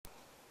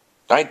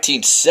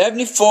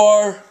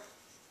1974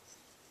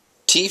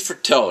 T for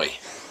Tele.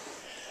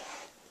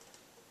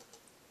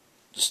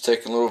 Just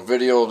taking a little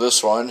video of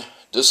this one.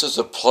 This is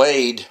a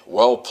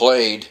well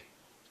played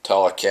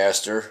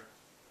Telecaster,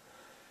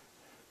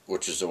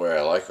 which is the way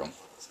I like them.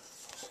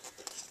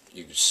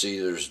 You can see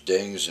there's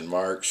dings and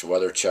marks,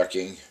 weather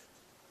checking,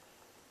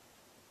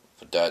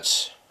 but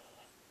that's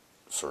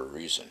for a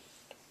reason.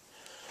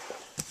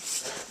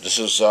 This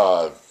is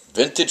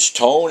vintage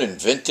tone and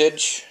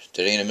vintage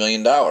that ain't $1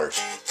 million.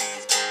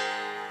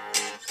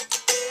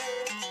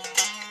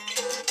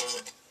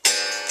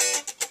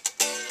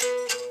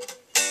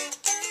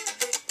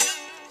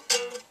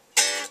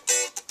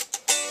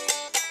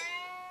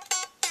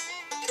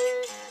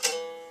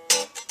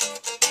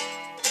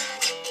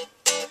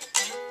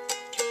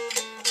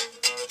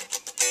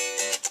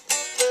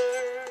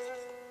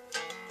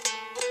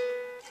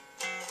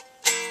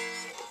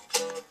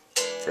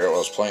 Forget what I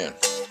was playing.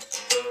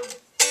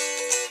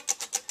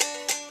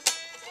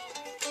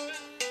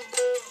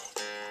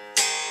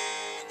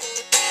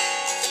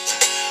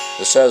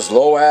 This has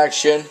low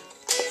action.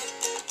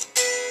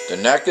 The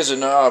neck is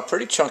a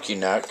pretty chunky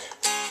neck.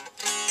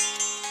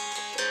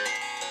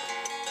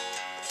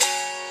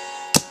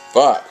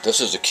 But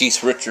this is a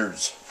Keith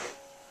Richards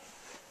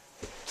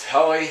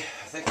Tele. I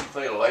think he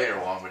played a later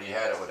one, but he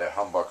had it with that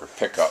humbucker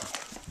pickup.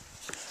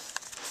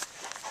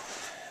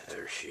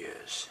 There she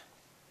is.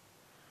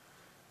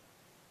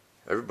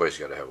 Everybody's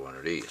got to have one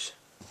of these.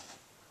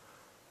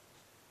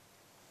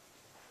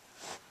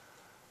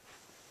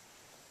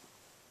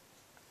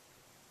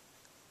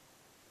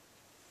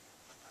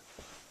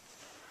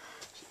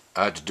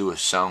 I had to do a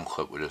sound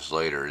clip with this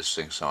later. This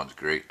thing sounds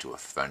great to a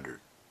Fender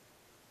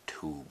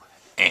tube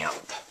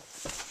amp.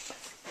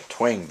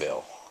 Twang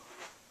bill.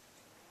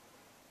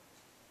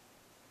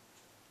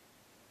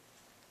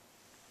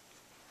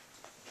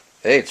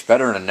 Hey, it's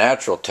better than a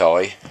natural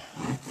Tele.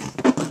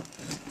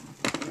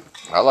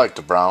 I like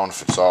the brown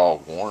if it's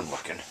all worn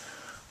looking.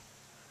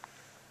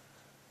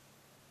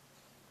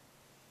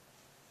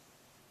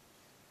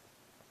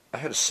 I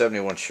had a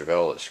 71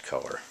 Chevelle this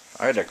color.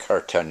 I had that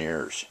car 10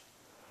 years.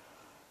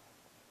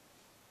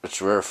 It's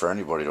rare for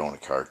anybody to own a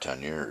car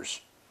 10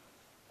 years.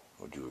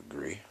 Would you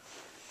agree?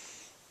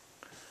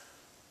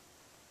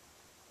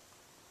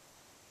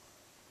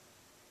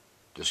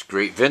 This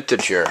great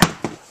vintage here.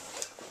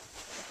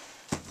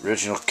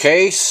 Original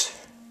case.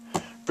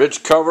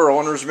 Bridge cover,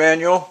 owner's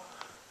manual.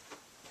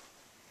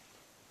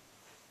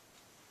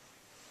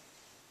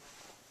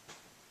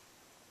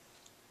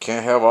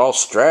 Can't have all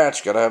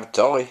scratch, gotta have a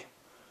Tele.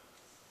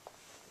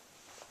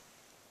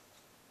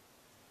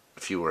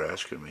 If you were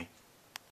asking me.